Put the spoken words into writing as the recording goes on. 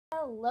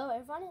Hello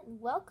everyone and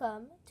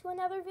welcome to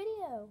another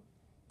video.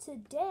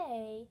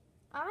 Today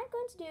I'm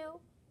going to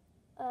do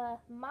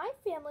my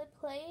family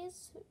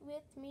plays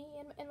with me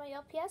in my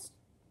LPS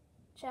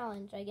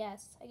challenge, I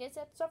guess. I guess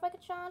that's sort of like a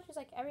challenge because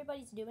like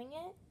everybody's doing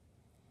it.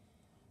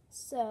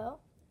 So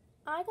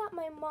I got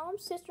my mom,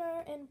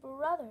 sister, and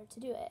brother to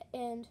do it,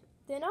 and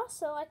then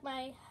also like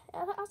my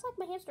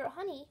hamster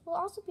Honey will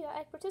also be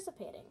like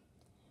participating.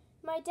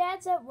 My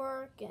dad's at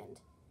work and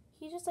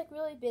he's just like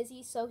really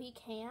busy, so he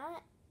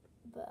can't.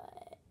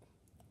 But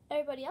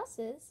everybody else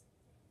is.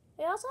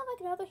 I also have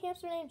like another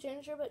hamster named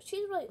Ginger, but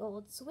she's really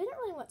old, so we don't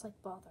really want to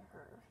like bother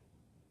her.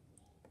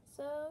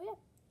 So yeah,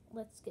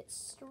 let's get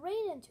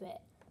straight into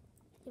it.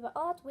 Yeah, but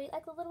I'll have to wait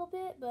like a little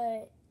bit,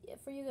 but yeah,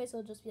 for you guys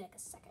it'll just be like a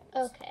second.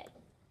 Okay.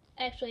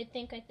 Actually, I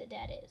think like the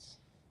dad is.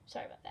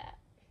 Sorry about that.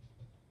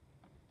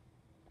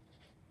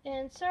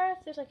 And sorry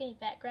if there's like any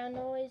background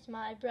noise.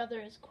 My brother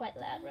is quite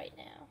loud right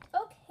now.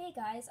 Okay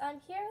guys, I'm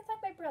here with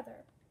like my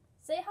brother.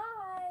 Say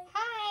hi!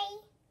 Hi!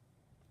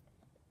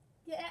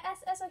 Yeah,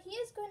 so he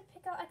is going to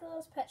pick out like a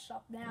little pet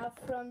shop now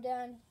from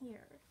down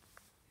here.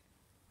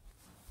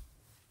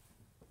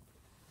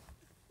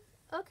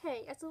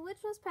 Okay, so which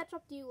one's pet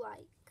shop do you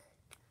like?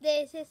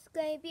 This is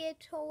going to be a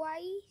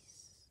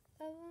twice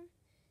of them.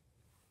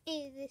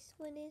 And this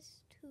one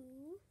is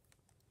too.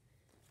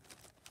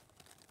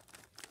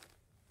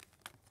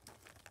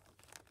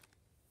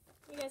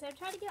 You guys, I'm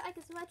trying to get like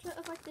as much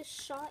of like this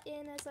shot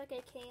in as like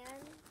I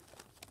can.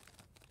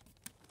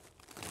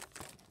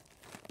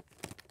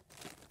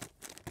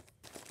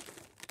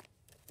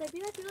 But be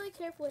like really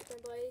careful with them,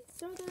 boys.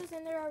 Some of those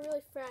in there are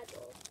really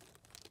fragile.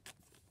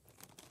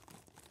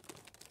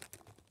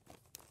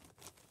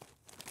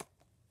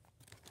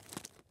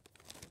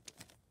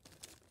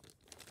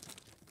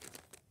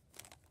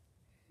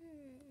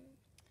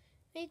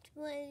 Which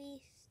one of these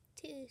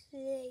two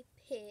should I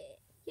pick?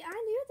 Yeah,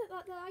 I knew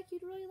that like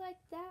you'd really like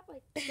that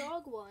like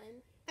dog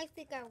one. I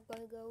think I'm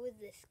going to go with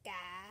this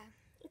guy.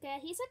 Okay,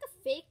 he's like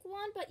a fake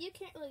one, but you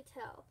can't really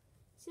tell.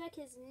 See, like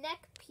his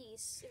neck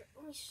piece. Here,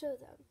 let me show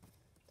them.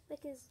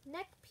 Like his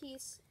neck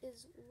piece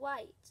is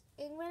white,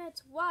 and when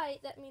it's white,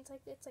 that means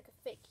like it's like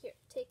a fake. Here,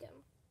 take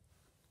him.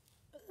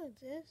 Oh,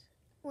 this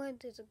one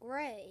is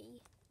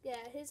gray.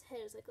 Yeah, his head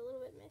is like a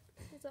little bit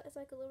it's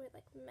like a little bit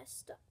like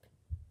messed up.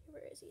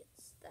 Where is he?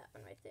 It's that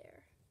one right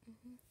there.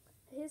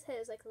 His head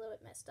is like a little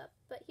bit messed up,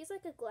 but he's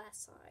like a glass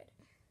side.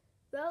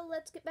 Well,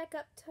 let's get back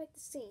up to like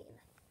the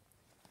scene.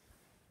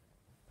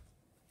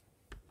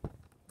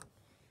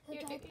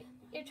 You're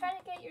trying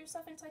to get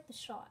yourself into like the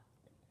shot.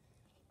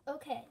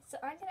 Okay, so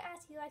I'm gonna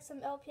ask you like some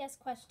LPS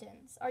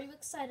questions. Are you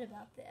excited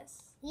about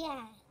this?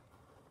 Yeah.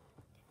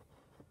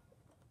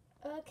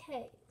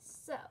 Okay,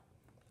 so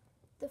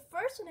the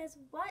first one is,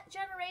 what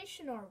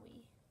generation are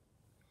we?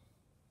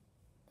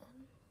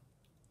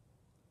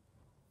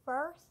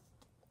 First?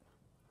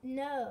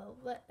 No,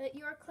 but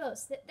you're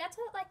close. That's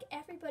what like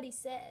everybody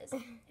says.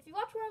 If you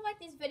watch one of like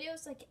these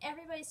videos, like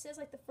everybody says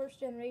like the first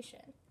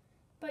generation,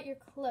 but you're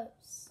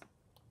close.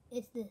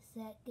 It's the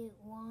second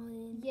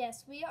one.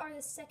 Yes, we are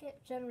the second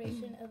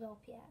generation of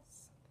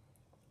LPS.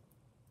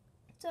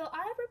 So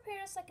I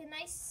prepared us like a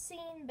nice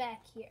scene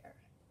back here.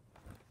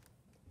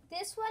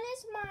 This one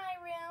is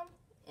my room,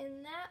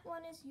 and that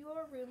one is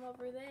your room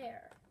over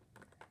there.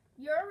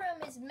 Your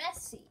room is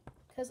messy,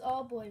 because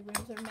all boy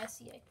rooms are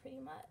messy, like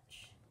pretty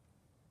much.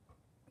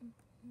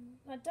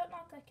 Now don't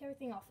knock like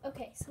everything off.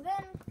 Okay, so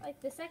then like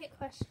the second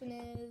question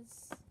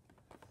is,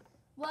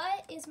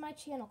 what is my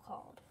channel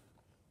called?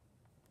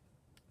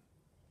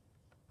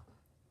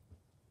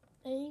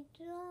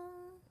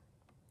 Angel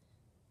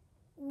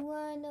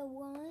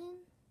 101?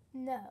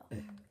 No.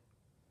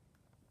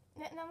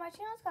 No, my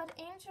channel's called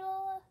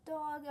Angel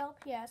Dog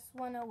LPS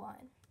 101.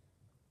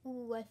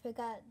 Ooh, I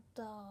forgot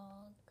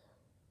dog.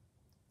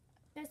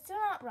 It's still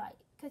not right,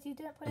 because you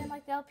didn't put in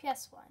like the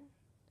LPS one.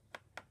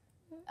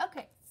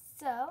 Okay,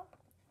 so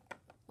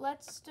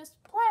let's just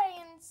play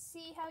and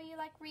see how he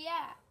like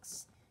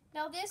reacts.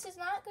 Now this is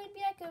not going to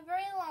be like a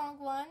very long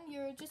one.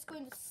 You're just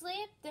going to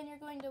sleep, then you're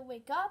going to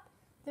wake up,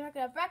 then we're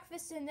going to have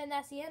breakfast, and then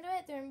that's the end of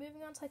it. Then we're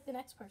moving on to like the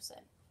next person.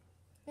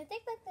 I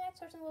think like the next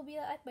person will be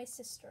like my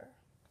sister.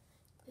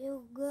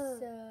 Feel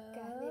good.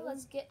 So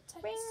let's get to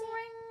Ring,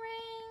 ring,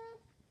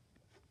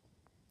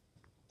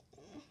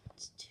 ring.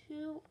 It's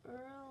too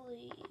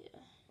early.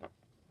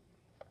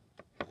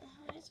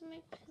 Why is my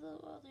pillow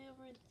all the way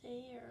over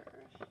there?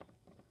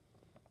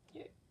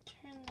 Here,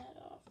 turn that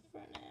off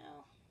for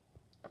now.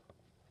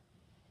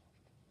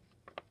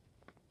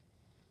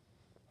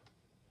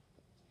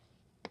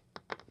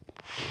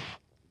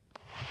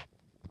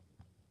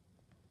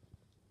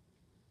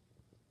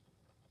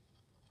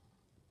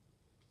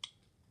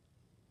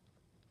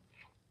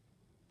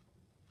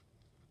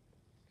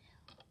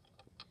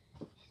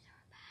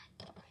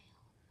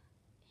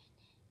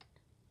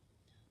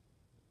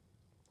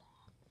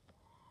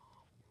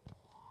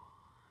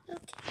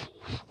 Okay.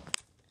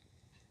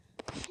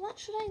 What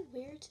should I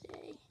wear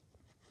today?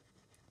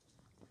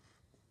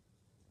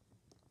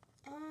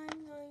 I'm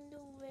going to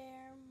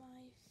wear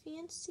my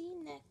fancy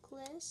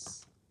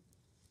necklace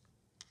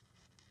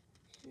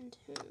send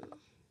him.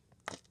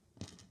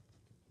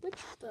 Which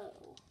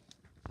bow?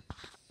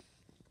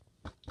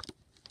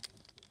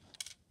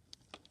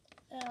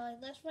 Oh, I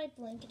left my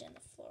blanket in the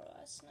floor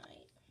last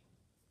night.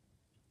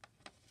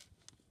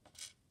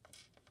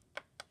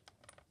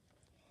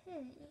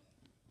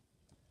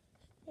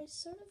 I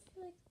sort of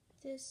feel like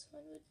this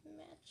one would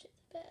match it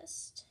the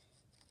best.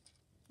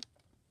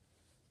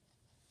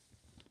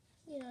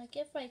 You know, like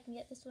if I can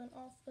get this one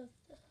off of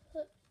the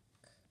hook.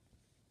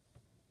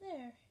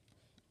 There.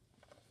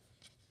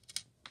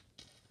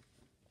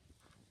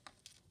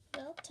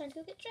 Well, time to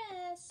go get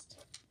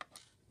dressed.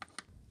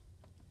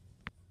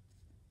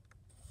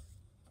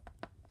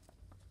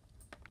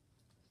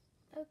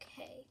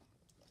 Okay.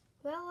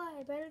 Well,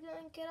 I better go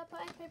and get up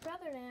like my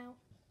brother now.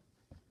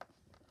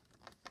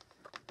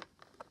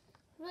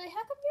 Really,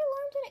 how come your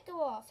alarm didn't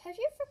go off? Have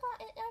you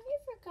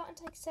forgotten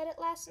to like set it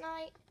last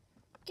night?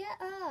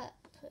 Get up.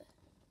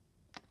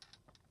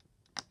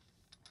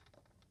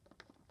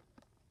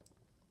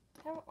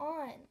 Come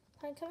on.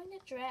 I'm coming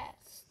get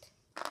dressed.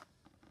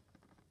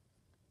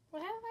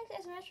 Well, I have like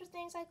as much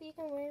things like that you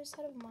can wear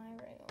inside of my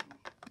room.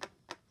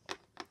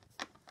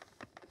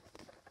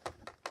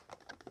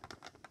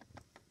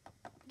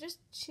 Just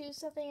choose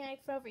something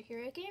like for over here.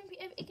 It can be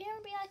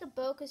like a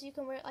bow because you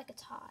can wear it like a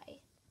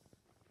tie.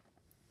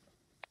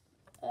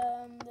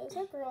 Those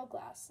are girl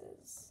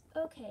glasses.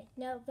 Okay,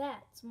 now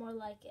that's more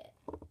like it.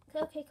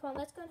 Okay, come on,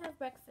 let's go and have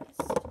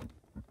breakfast.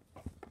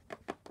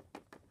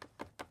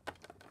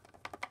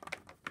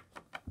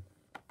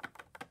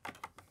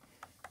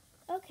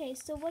 Okay,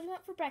 so what do you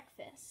want for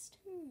breakfast?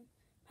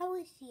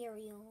 Probably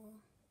cereal.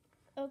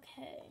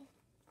 Okay.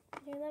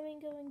 Here, let me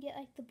go and get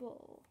like the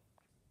bowl.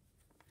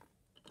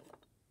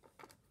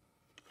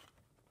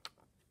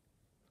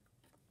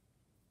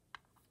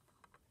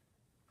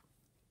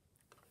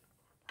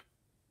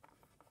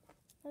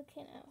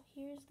 Okay, now,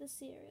 here's the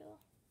cereal.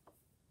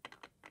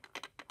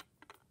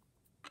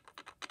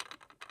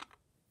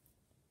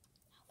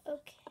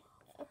 Okay,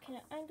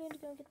 now I'm going to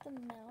go get the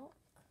milk.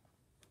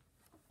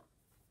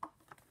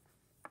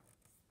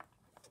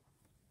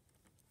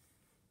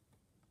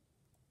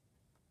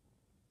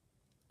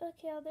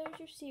 Okay, now there's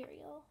your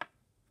cereal.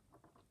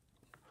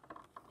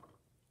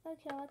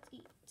 Okay, now let's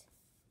eat.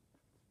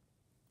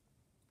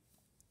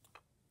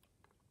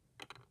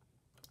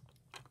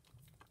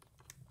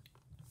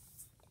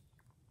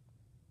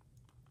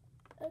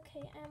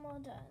 Okay, I'm all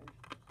done.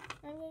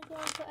 I'm going to go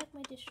and put like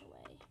my dish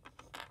away.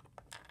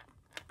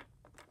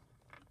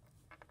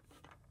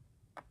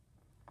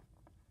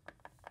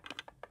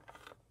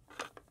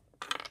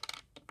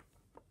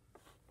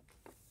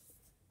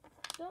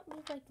 Don't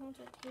move like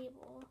onto the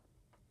table.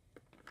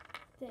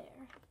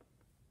 There.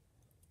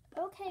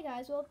 Okay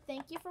guys, well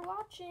thank you for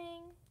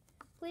watching.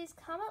 Please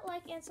comment,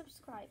 like, and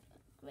subscribe.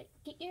 Wait,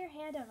 get your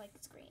hand out like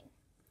the screen.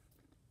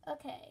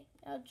 Okay,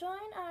 now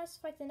join us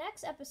for like, the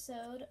next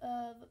episode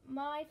of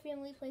My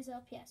Family Plays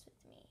LPS with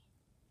me.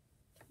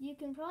 You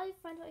can probably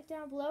find it like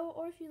down below,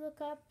 or if you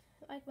look up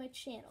like my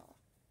channel.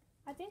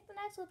 I think the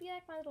next will be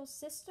like my little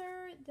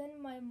sister,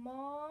 then my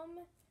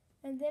mom,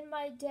 and then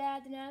my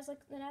dad, and as like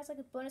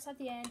a bonus at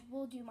the end,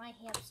 we'll do my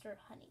hamster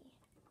Honey.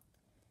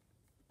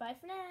 Bye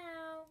for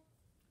now.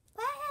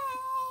 Bye.